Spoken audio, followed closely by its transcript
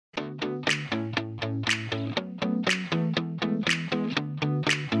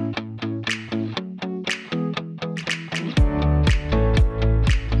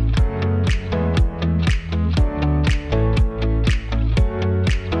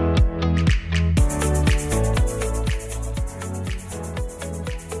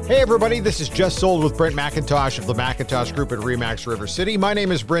Hey everybody, this is Just Sold with Brent McIntosh of the McIntosh Group at RE/MAX River City. My name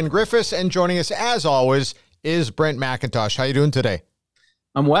is Bryn Griffiths, and joining us as always is Brent McIntosh. How you doing today?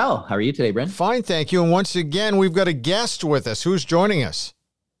 I'm well. How are you today, Brent? Fine, thank you. And once again, we've got a guest with us. Who's joining us?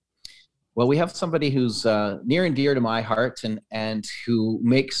 Well, we have somebody who's near and dear to my heart and who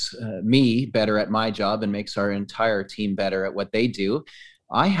makes me better at my job and makes our entire team better at what they do.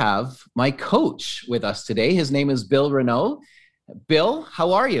 I have my coach with us today. His name is Bill Renaud. Bill,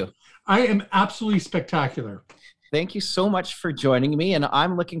 how are you? I am absolutely spectacular. Thank you so much for joining me. And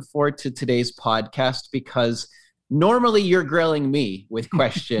I'm looking forward to today's podcast because normally you're grilling me with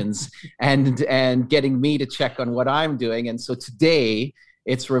questions and getting me to check on what I'm doing. And so today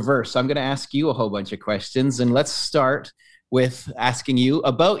it's reverse. I'm going to ask you a whole bunch of questions. And let's start with asking you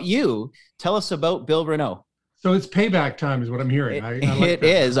about you. Tell us about Bill Renaud. So it's payback time is what I'm hearing. It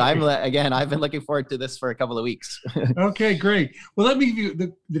is. I've been looking forward to this for a couple of weeks. Okay, great. Well, let me give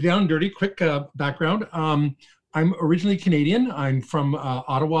you the down and dirty quick background. I'm originally Canadian. I'm from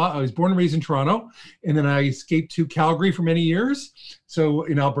Ottawa. I was born and raised in Toronto, and then I escaped to Calgary for many years, so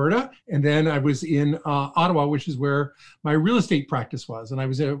in Alberta. And then I was in Ottawa, which is where my real estate practice was. And I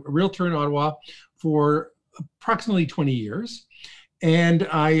was a realtor in Ottawa for approximately 20 years. And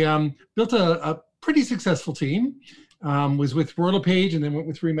I built a pretty successful team, was with Royal LePage and then went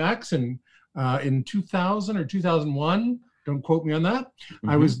with RE/MAX. And in 2000 or 2001, don't quote me on that,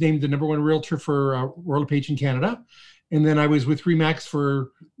 I was named the #1 realtor for Royal LePage in Canada. And then I was with RE/MAX for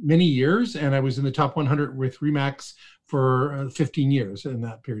many years, and I was in the top 100 with RE/MAX for 15 years in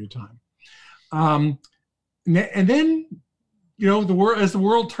that period of time. And then, you know, as the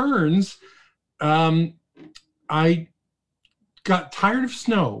world turns, I got tired of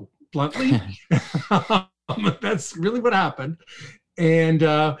snow, bluntly. That's really what happened. And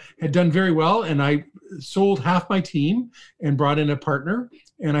had done very well. And I sold half my team and brought in a partner.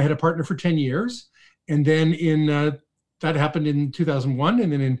 And I had a partner for 10 years. And then that happened in 2001.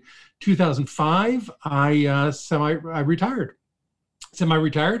 And then in 2005, I retired.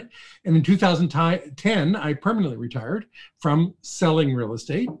 Semi-retired. And in 2010, I permanently retired from selling real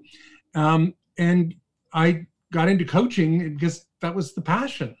estate. And I got into coaching because that was the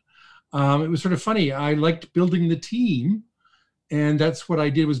passion. It was sort of funny. I liked building the team, and that's what I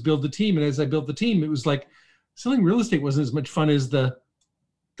did, was build the team. And as I built the team, it was like selling real estate wasn't as much fun as the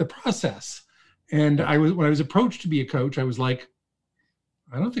process. And when I was approached to be a coach, I was like,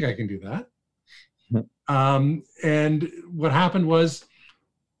 I don't think I can do that. And what happened was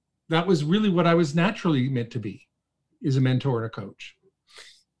that was really what I was naturally meant to be, is a mentor and a coach.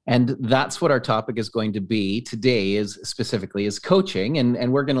 And that's what our topic is going to be today, is specifically is coaching.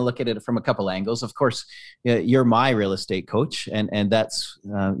 And we're going to look at it from a couple angles. Of course, you're my real estate coach, and that's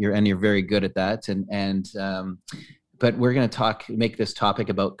you're very good at that. But we're going to make this topic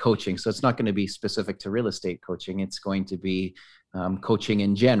about coaching. So it's not going to be specific to real estate coaching. It's going to be coaching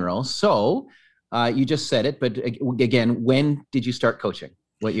in general. So you just said it, but again, when did you start coaching?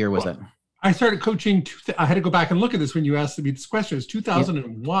 What year was it? I started coaching. I had to go back and look at this when you asked me this question. It was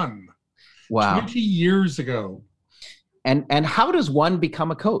 2001. Wow. 20 years ago. And how does one become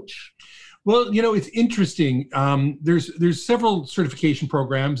a coach? Well, you know, it's interesting. There's several certification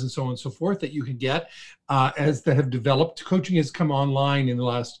programs and so on and so forth that you can get that have developed. Coaching has come online in the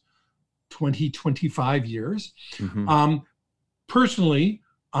last 25 years. Mm-hmm. Personally,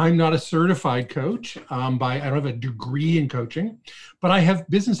 I'm not a certified coach. I don't have a degree in coaching, but I have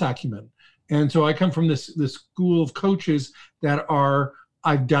business acumen. And so I come from this school of coaches that are,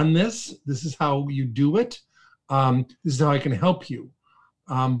 I've done this. This is how you do it. This is how I can help you.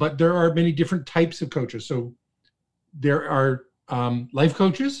 But there are many different types of coaches. So there are life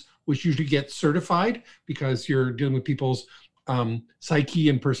coaches, which usually get certified because you're dealing with people's psyche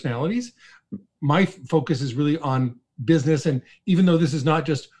and personalities. My focus is really on business. And even though this is not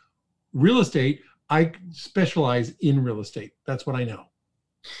just real estate, I specialize in real estate. That's what I know.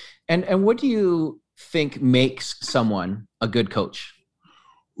 And what do you think makes someone a good coach?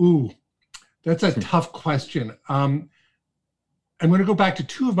 Ooh, that's a tough question. I'm going to go back to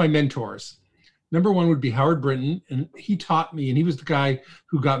two of my mentors. Number one would be Howard Brinton, and he taught me, and he was the guy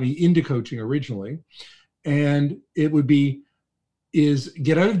who got me into coaching originally. And it would be, is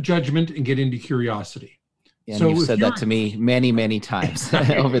get out of judgment and get into curiosity. And so you've said that to me many, many times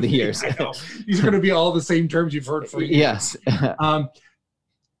over the years. These are going to be all the same terms you've heard for years. Yes.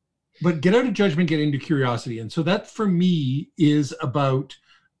 But get out of judgment, get into curiosity. And so that for me is about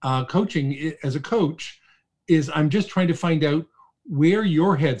coaching. As a coach, is I'm just trying to find out where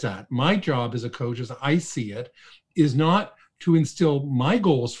your head's at. My job as a coach, as I see it, is not to instill my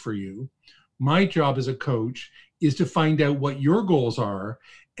goals for you. my job as a coach is to find out what your goals are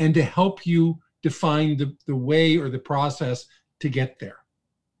and to help you define the way or the process to get there.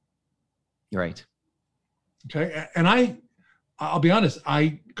 Right. Okay. And I'll be honest,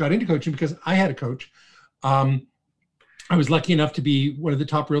 I got into coaching because I had a coach. I was lucky enough to be one of the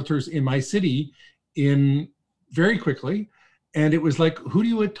top realtors in my city very quickly. And it was like, who do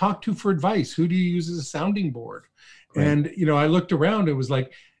you talk to for advice? Who do you use as a sounding board? Right. And, I looked around, it was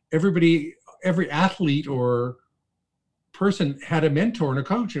like every athlete or person had a mentor and a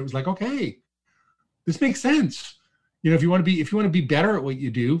coach. It was like, okay, this makes sense. If you want to be better at what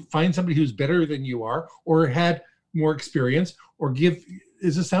you do, find somebody who's better than you are or had more experience or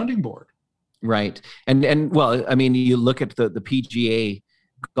is a sounding board. Right. And well, I mean, you look at the PGA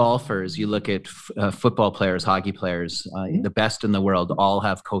golfers, you look at football players, hockey players, the best in the world all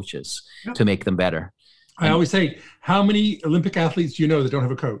have coaches to make them better. I always say, how many Olympic athletes do you know that don't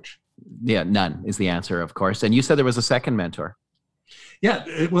have a coach? Yeah, none is the answer, of course. And you said there was a second mentor.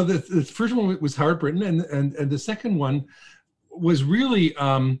 Yeah. Well, the first one was Howard Britton, and the second one was really,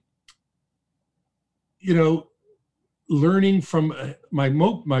 learning from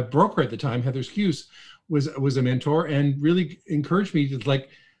my broker at the time, Heather Skuse, was a mentor and really encouraged me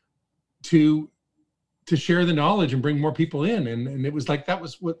to share the knowledge and bring more people in. And it was like, that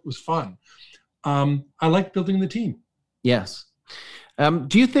was what was fun. I liked building the team. Yes.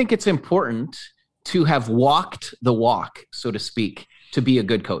 Do you think it's important to have walked the walk, so to speak, to be a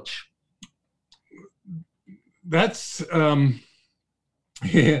good coach? That's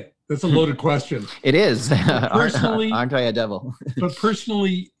that's a loaded question. It is. Personally, aren't I a devil? But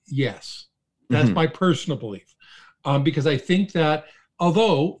personally, yes. That's my personal belief. Because I think that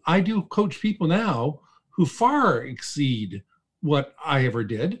although I do coach people now who far exceed what I ever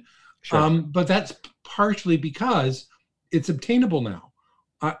did, sure. But that's partially because it's obtainable now.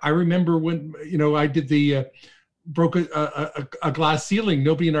 I remember when, I did broke a glass ceiling.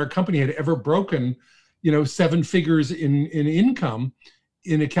 Nobody in our company had ever broken, 7 figures in income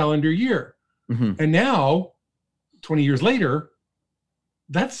in a calendar year. And now, 20 years later,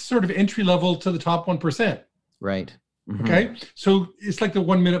 that's sort of entry level to the top 1%. Right. Okay. So it's like the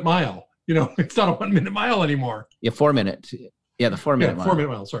 1 minute mile, it's not a 1 minute mile anymore. Yeah. 4 minute. Yeah. The 4 minute mile. 4 minute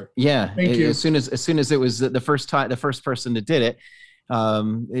mile. Sorry. Yeah. Thank you. As soon as it was the first person that did it,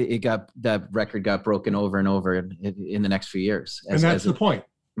 that record got broken over and over in the next few years. And that's the point.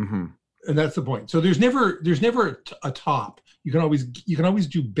 And that's the point. So there's never a top. You can always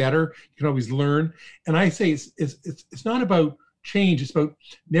do better. You can always learn. And I say it's not about change. It's about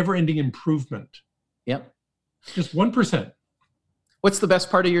never-ending improvement. Yep. Just 1%. What's the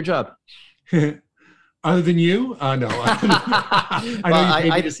best part of your job? Other than you? No. I know you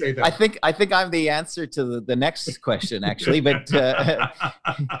paid me to say that. I think I'm the answer to the next question, actually. But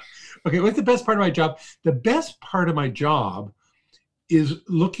okay, what's the best part of my job? The best part of my job is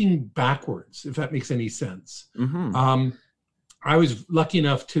looking backwards, if that makes any sense. I was lucky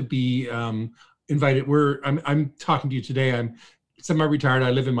enough to be invited. I'm talking to you today. I'm semi-retired. I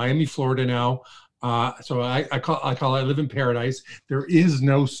live in Miami, Florida now. So I live in paradise. There is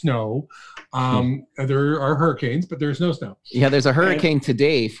no snow. There are hurricanes, but there's no snow. Yeah, there's a hurricane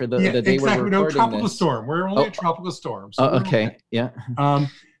today for the day exactly. we're recording this. Tropical this. Storm. We're only a tropical storm. So okay. Yeah.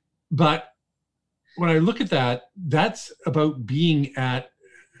 But when I look at that, that's about being at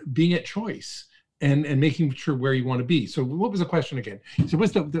choice and making sure where you want to be. So what was the question again? So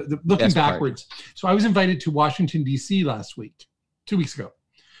what's the looking best backwards? Part. So I was invited to Washington, D.C. 2 weeks ago,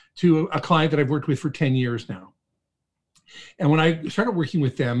 to a client that I've worked with for 10 years now. And when I started working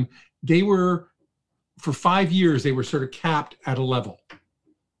with them, for 5 years, they were sort of capped at a level.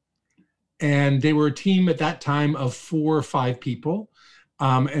 And they were a team at that time of 4 or 5 people.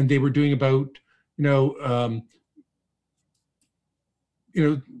 And they were doing about,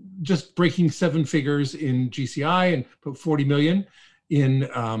 just breaking 7 figures in GCI and about 40 million in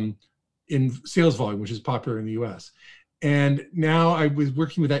sales volume, which is popular in the US. And now I was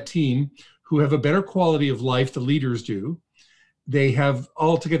working with that team who have a better quality of life, the leaders do. They have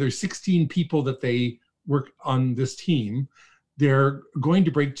altogether 16 people that they work on this team. They're going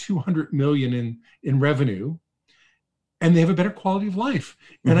to break 200 million in revenue, and they have a better quality of life.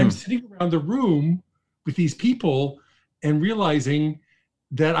 And I'm sitting around the room with these people and realizing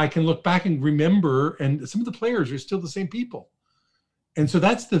that I can look back and remember, and some of the players are still the same people. And so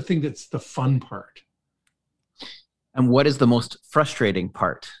that's the thing that's the fun part. And what is the most frustrating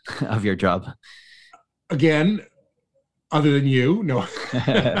part of your job? Again, other than you, no.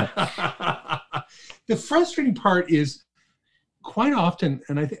 The frustrating part is quite often,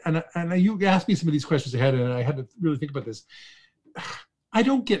 and you asked me some of these questions ahead, and I had to really think about this. I I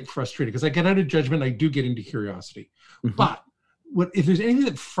don't get frustrated because I get out of judgment. I do get into curiosity. Mhm. But if there's anything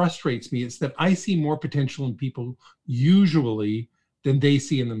that frustrates me, it's that I see more potential in people usually than they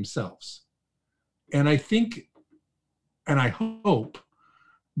see in themselves. And I think, and I hope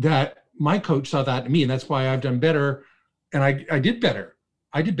that my coach saw that in me, and that's why I've done better. And I did better.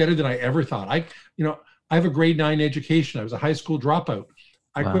 I did better than I ever thought. I have a grade 9 education. I was a high school dropout.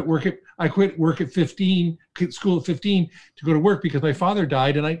 I Wow. quit work at 15, quit school at 15 to go to work because my father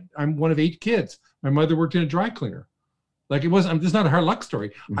died, and I'm one of 8 kids. My mother worked in a dry cleaner. Like this is not a hard luck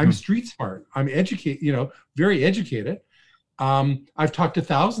story. I'm Mhm. street smart. I'm educated, very educated. I've talked to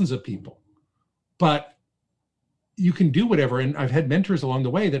thousands of people, but you can do whatever. And I've had mentors along the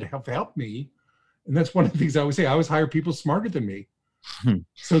way that have helped me. And that's one of the things I always say. I always hire people smarter than me. Hmm.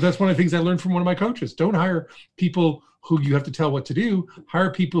 So that's one of the things I learned from one of my coaches. Don't hire people who you have to tell what to do.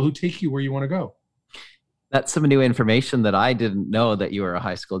 Hire people who take you where you want to go. That's some new information that I didn't know, that you were a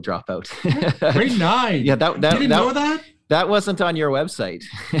high school dropout. Grade 9. Yeah, You didn't know that? that wasn't on your website.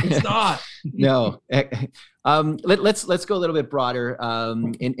 It's not. No. Let's go a little bit broader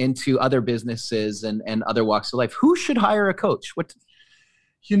into other businesses and other walks of life. Who should hire a coach?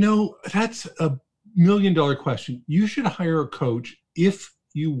 That's a $1 million question. You should hire a coach if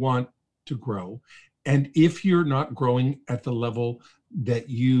you want to grow, and if you're not growing at the level that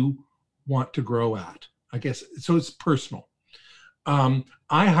you want to grow at, I guess. So it's personal. I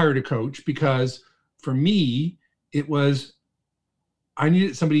hired a coach because for me, I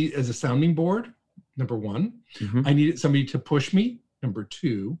needed somebody as a sounding board, number one. Mhm. I needed somebody to push me, number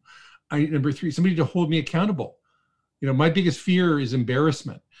two. Number three, somebody to hold me accountable. My biggest fear is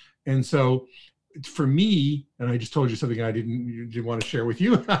embarrassment. And so for me, and I just told you something I didn't want to share with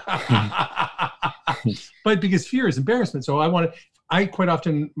you. My biggest fear is embarrassment. So I quite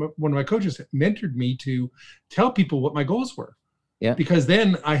often, one of my coaches mentored me to tell people what my goals were. Yeah. Because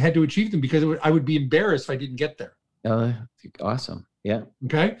then I had to achieve them, because I would be embarrassed if I didn't get there. Awesome. Yeah.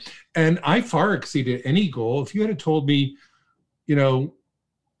 Okay. And I far exceeded any goal. If you had told me, 30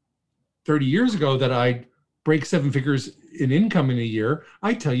 years ago that I'd break 7 figures in income in a year,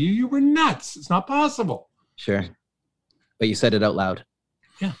 I tell you, you were nuts. It's not possible. Sure. But you said it out loud.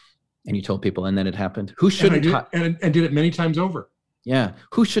 Yeah. And you told people, and then it happened. Who shouldn't? And did it many times over. Yeah.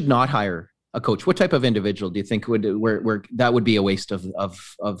 Who should not hire a coach? What type of individual do you think where that would be a waste of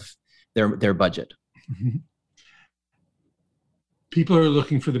their budget? People are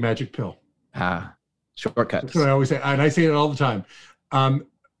looking for the magic pill. Shortcuts. That's what I always say, and I say it all the time.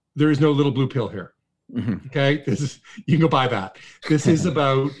 There is no little blue pill here. Mhm. Okay, you can go buy that. This is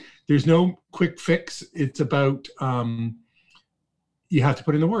about. There's no quick fix. It's about you have to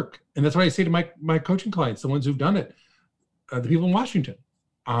put in the work, and that's what I say to my coaching clients, the ones who've done it, the people in Washington.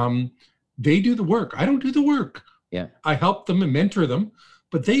 They do the work. I don't do the work. Yeah, I help them and mentor them,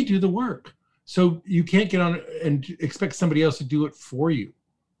 but they do the work. So you can't get on and expect somebody else to do it for you.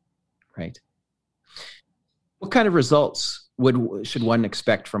 Right. What kind of results should one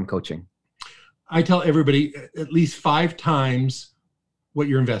expect from coaching? I tell everybody at least 5 times what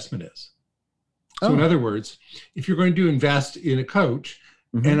your investment is. So in other words, if you're going to invest in a coach,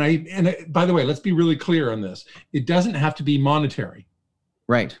 Mhm. and by the way, let's be really clear on this. It doesn't have to be monetary.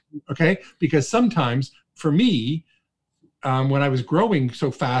 Right. Okay. Because sometimes for me, when I was growing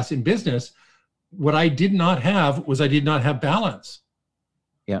so fast in business, what I did not have was I did not have balance.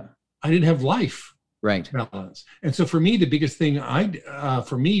 Yeah. I didn't have life Right. balance. And so for me, the biggest thing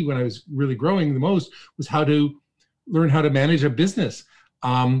for me when I was really growing the most was how to learn how to manage a business.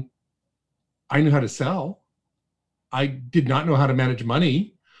 I knew how to sell. I did not know how to manage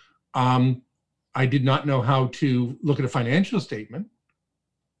money. I did not know how to look at a financial statement.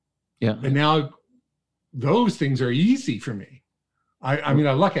 Yeah. And now those things are easy for me. I mean,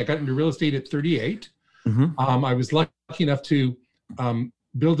 I'm lucky. I got into real estate at 38. Mhm. I was lucky enough to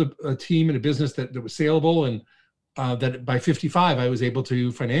build a team and a business that was saleable, and that by 55, I was able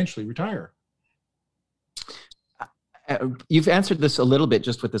to financially retire. You've answered this a little bit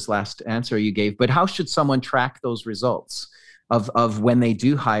just with this last answer you gave, but how should someone track those results of when they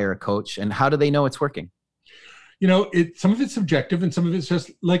do hire a coach, and how do they know it's working? Some of it's subjective, and some of it's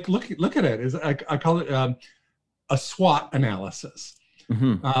just like look at it. I call it a SWOT analysis.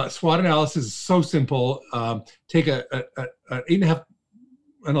 Mhm. SWOT analysis is so simple. Take a 8.5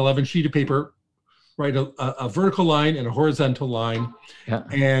 and 11 sheet of paper, write a vertical line and a horizontal line, Yeah.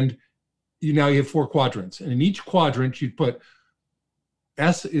 and now you have 4 quadrants. And in each quadrant, you'd put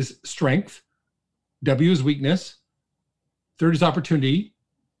S is strength, W is weakness, 3rd is opportunity,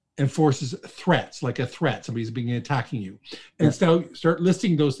 and 4th is threats, like a threat. Somebody's being attacking you. And so start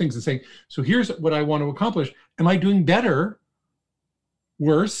listing those things and saying, so here's what I want to accomplish. Am I doing better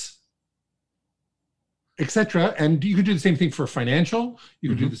worse, etc. And you could do the same thing for financial. You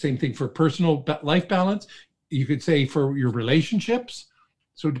could do the same thing for personal life balance. You could say for your relationships.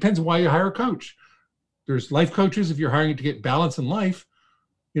 So it depends on why you hire a coach. There's life coaches if you're hiring to get balance in life.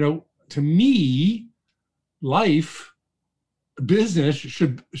 To me, business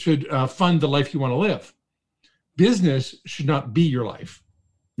should fund the life you want to live. Business should not be your life.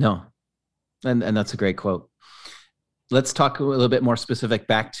 No. And that's a great quote. Let's talk a little bit more specific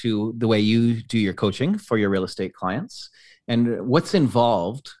back to the way you do your coaching for your real estate clients and what's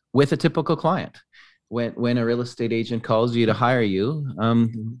involved with a typical client. When a real estate agent calls you to hire you,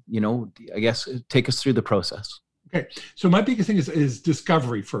 I guess take us through the process. Okay. So my biggest thing is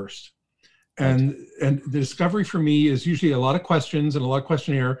discovery first. And the discovery for me is usually a lot of questions and a lot of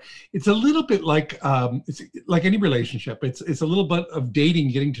questionnaire. It's a little bit like it's like any relationship. It's a little bit of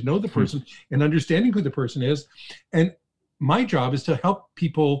dating, getting to know the person and understanding who the person is. And my job is to help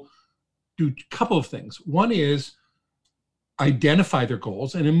people do a couple of things. One is identify their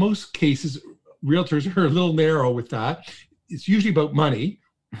goals. And in most cases, realtors are a little narrow with that. It's usually about money.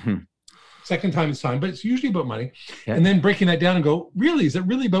 Second time it's time, but it's usually about money. Yeah. And then breaking that down and go, really, is it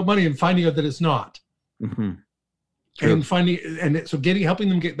really about money? And finding out that it's not. And so helping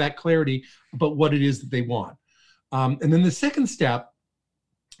them get that clarity about what it is that they want. And then the second step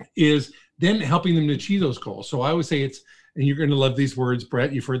is then helping them to achieve those goals. So I always say and you're going to love these words,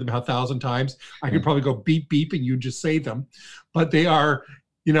 Brett, you've heard them 1,000 times. I could probably go beep, beep, and you just say them, but they are,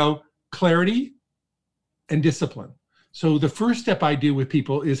 clarity and discipline. So the first step I do with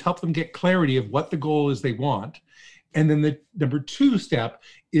people is help them get clarity of what the goal is they want. And then the number 2 step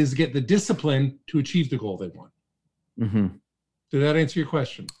is get the discipline to achieve the goal they want. Did that answer your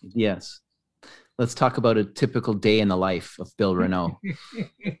question? Yes. Let's talk about a typical day in the life of Bill Renault.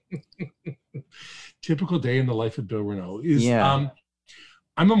 Typical day in the life of Bill Renault is, I'm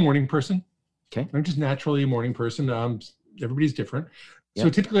a morning person. Okay. I'm just naturally a morning person. Everybody's different. So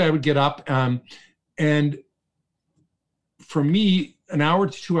typically I would get up and for me, an hour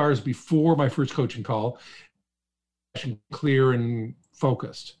to 2 hours before my first coaching call, clear and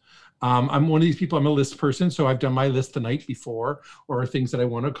focused. I'm one of these people, I'm a list person. So I've done my list the night before or things that I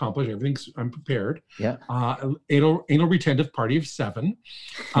want to accomplish. I'm prepared. Yeah. Anal retentive party of 7.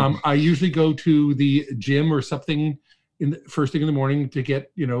 I usually go to the gym or something first thing in the morning to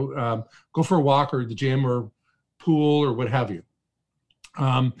get, go for a walk or the gym or pool or what have you.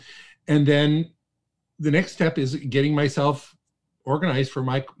 And then the next step is getting myself organized for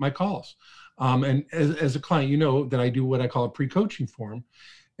my calls. And as a client, that I do what I call a pre-coaching form.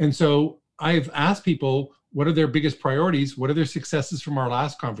 And so I've asked people, what are their biggest priorities? What are their successes from our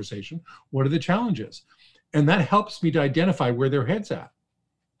last conversation? What are the challenges? And that helps me to identify where their head's at.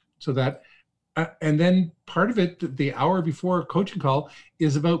 So that, and then part of it, the hour before a coaching call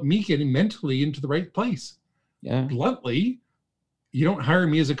is about me getting mentally into the right place. Yeah. Bluntly, you don't hire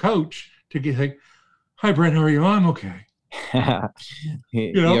me as a coach to get like, hi, Brent, how are you? I'm okay. I'm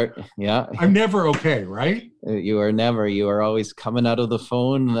never okay, right? You are always coming out of the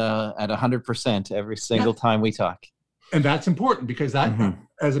phone at 100% every single time we talk. And that's important because that,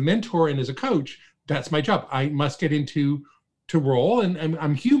 as a mentor and as a coach, that's my job. I must get into role and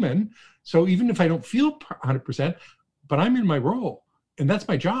I'm human. So even if I don't feel 100%, but I'm in my role and that's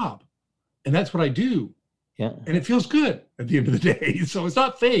my job and that's what I do. Yeah. And it feels good at the end of the day. So it's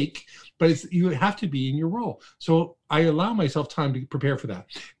not fake, but you have to be in your role. So I allow myself time to prepare for that.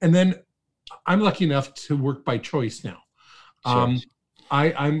 And then I'm lucky enough to work by choice now. Sure.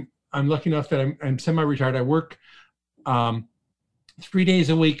 I'm lucky enough that I'm semi-retired. I work 3 days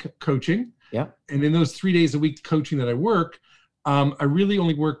a week coaching. Yeah. And in those 3 days a week coaching that I work, I really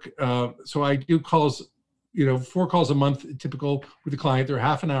only work. So I do calls, 4 calls a month, typical with the client. They're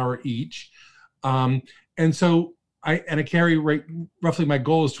half an hour each. And so I carry roughly my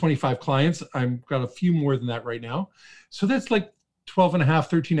goal is 25 clients. I've got a few more than that right now. So that's like 12 and a half,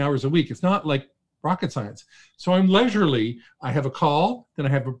 13 hours a week. It's not like rocket science. So I'm leisurely. I have a call, then I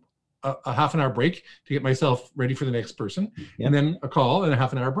have a half an hour break to get myself ready for the next person, and then a call and a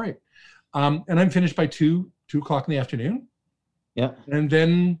half an hour break. And I'm finished by 2 o'clock in the afternoon. Yeah. And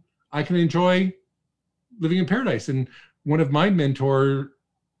then I can enjoy living in paradise. And one of my mentor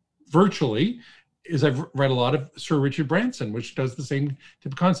virtually is I've read a lot of Sir Richard Branson, which does the same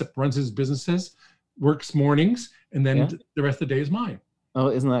type of concept, runs his businesses, works mornings, and then the rest of the day is mine. Oh,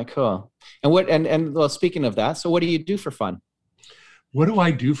 isn't that cool? And well, speaking of that, so what do you do for fun? What do I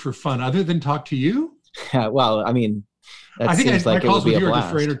do for fun other than talk to you? Well, I mean, I think my calls with you are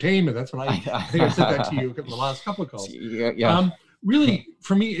just for entertainment. That's what I think I said that to you in the last couple of calls. Yeah. Really,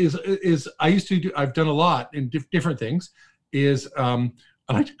 for me is I used to do, I've done a lot in different things, is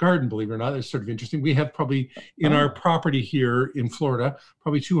I like to garden, believe it or not. It's sort of interesting. We have probably in our property here in Florida,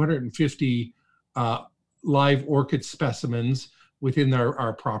 probably 250 live orchid specimens within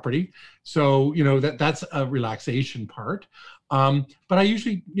our property. So, that's a relaxation part. But I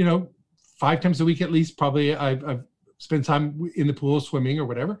usually, 5 times a week at least, probably I've spent time in the pool, swimming or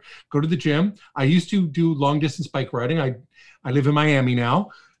whatever, go to the gym. I used to do long distance bike riding. I live in Miami now.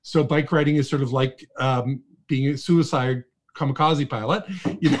 So bike riding is sort of like being a suicide kamikaze pilot,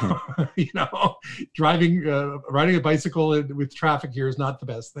 driving, riding a bicycle with traffic here is not the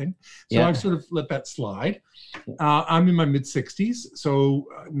best thing. So I've sort of let that slide. I'm in my mid 60s, so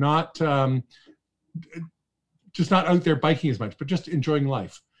just not out there biking as much, but just enjoying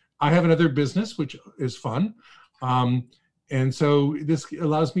life. I have another business, which is fun. And so this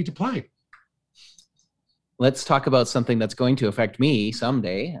allows me to play. Let's talk about something that's going to affect me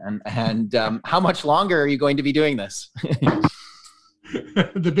someday. And how much longer are you going to be doing this?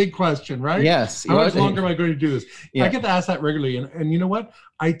 The big question, right? Yes. How much longer am I going to do this? Yeah. I get asked that regularly. And you know what?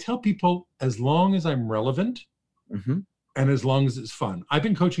 I tell people, as long as I'm relevant and as long as it's fun. I've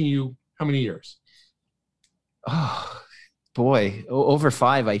been coaching you how many years? Oh, boy, over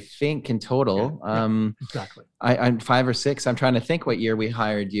 5, I think, in total. Yeah, exactly. I'm 5 or 6. I'm trying to think what year we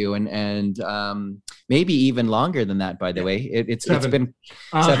hired you, and maybe even longer than that. By the way, it's been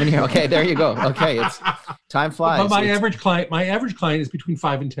 7 years. Okay, there you go. Okay, it's time flies. But my average client is between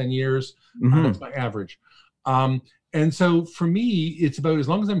 5 and 10 years. That's my average. And so for me, it's about, as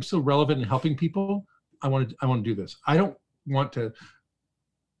long as I'm still relevant and helping people, I want to do this. I don't want to.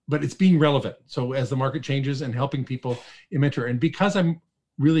 But it's being relevant. So as the market changes and helping people mentor, and because I'm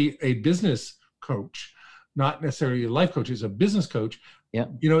really a business coach, not necessarily a life coach, it's a business coach. Yeah.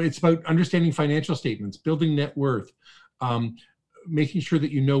 It's about understanding financial statements, building net worth, making sure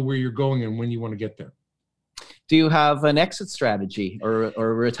that you know where you're going and when you want to get there. Do you have an exit strategy or a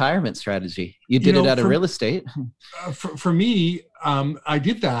retirement strategy? You did it out of real estate. For me, I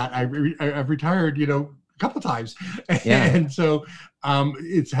did that. I've retired, couple of times. And so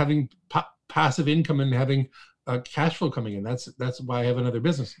it's having passive income and having cash flow coming in. That's why I have another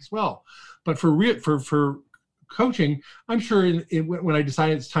business as well. But for coaching, I'm sure when I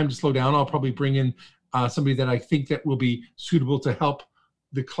decide it's time to slow down, I'll probably bring in somebody that I think that will be suitable to help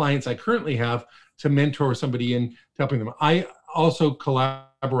the clients I currently have, to mentor somebody in helping them. I also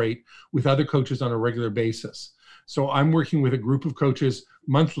collaborate with other coaches on a regular basis. So I'm working with a group of coaches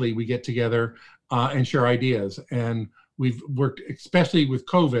monthly. We get together and share ideas. And we've worked, especially with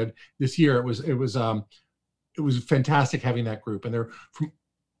COVID this year. It was fantastic having that group. And they're from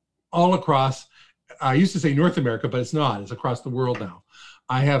all across. I used to say North America, but it's not. It's across the world now.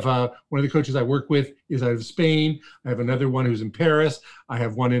 I have one of the coaches I work with is out of Spain. I have another one who's in Paris. I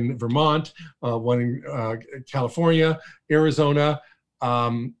have one in Vermont, one in California, Arizona,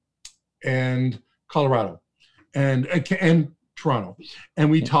 and Colorado, and Toronto. And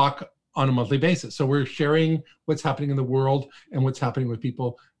we talk on a monthly basis. So we're sharing what's happening in the world and what's happening with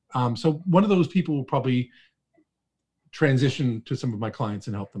people. So one of those people will probably transition to some of my clients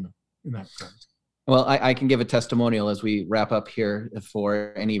and help them in that sense. Well, I can give a testimonial as we wrap up here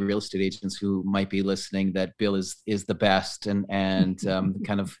for any real estate agents who might be listening, that Bill is the best and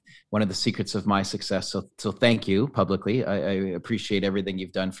kind of one of the secrets of my success. So thank you publicly. I appreciate everything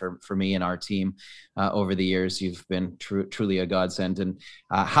you've done for me and our team over the years. You've been truly a godsend. And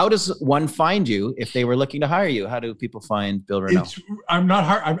how does one find you if they were looking to hire you? How do people find Bill Renaud? I'm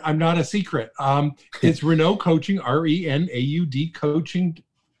not a secret. It's Renaud Coaching, RENAUD Coaching.com.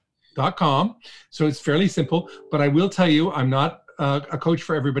 So it's fairly simple, but I will tell you, I'm not a coach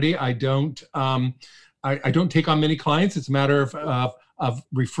for everybody. I don't take on many clients. It's a matter of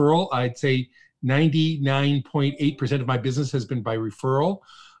referral. I'd say 99.8% of my business has been by referral,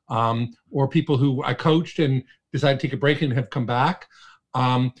 or people who I coached and decided to take a break and have come back.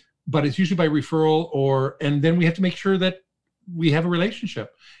 But it's usually by referral, and then we have to make sure that we have a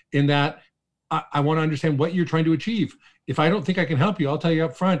relationship, in that I want to understand what you're trying to achieve. If I don't think I can help you, I'll tell you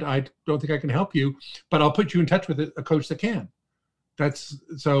up front, I don't think I can help you, but I'll put you in touch with a coach that can.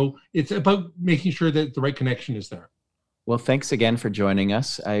 So it's about making sure that the right connection is there. Well, thanks again for joining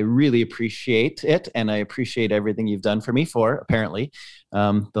us. I really appreciate it. And I appreciate everything you've done for me for, apparently,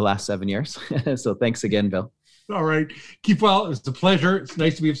 the last 7 years. So thanks again, Bill. All right. Keep well. It's a pleasure. It's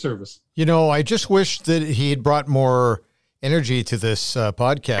nice to be of service. I just wish that he had brought more energy to this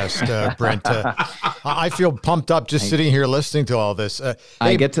podcast, Brent. I feel pumped up just sitting here listening to all this.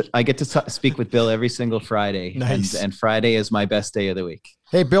 I get to speak with Bill every single Friday. Nice. And Friday is my best day of the week.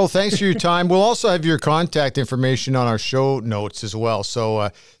 Hey, Bill, thanks for your time. We'll also have your contact information on our show notes as well.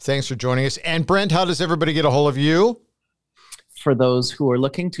 So thanks for joining us. And Brent, how does everybody get a hold of you? for those who are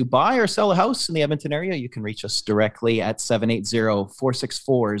looking to buy or sell a house in the Edmonton area, you can reach us directly at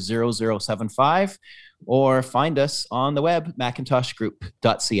 780-464-0075 or find us on the web,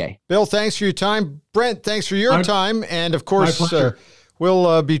 macintoshgroup.ca. Bill, thanks for your time. Brent, thanks for your time. And of course,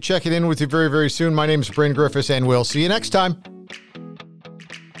 we'll be checking in with you very, very soon. My name is Bryn Griffiths, and we'll see you next time.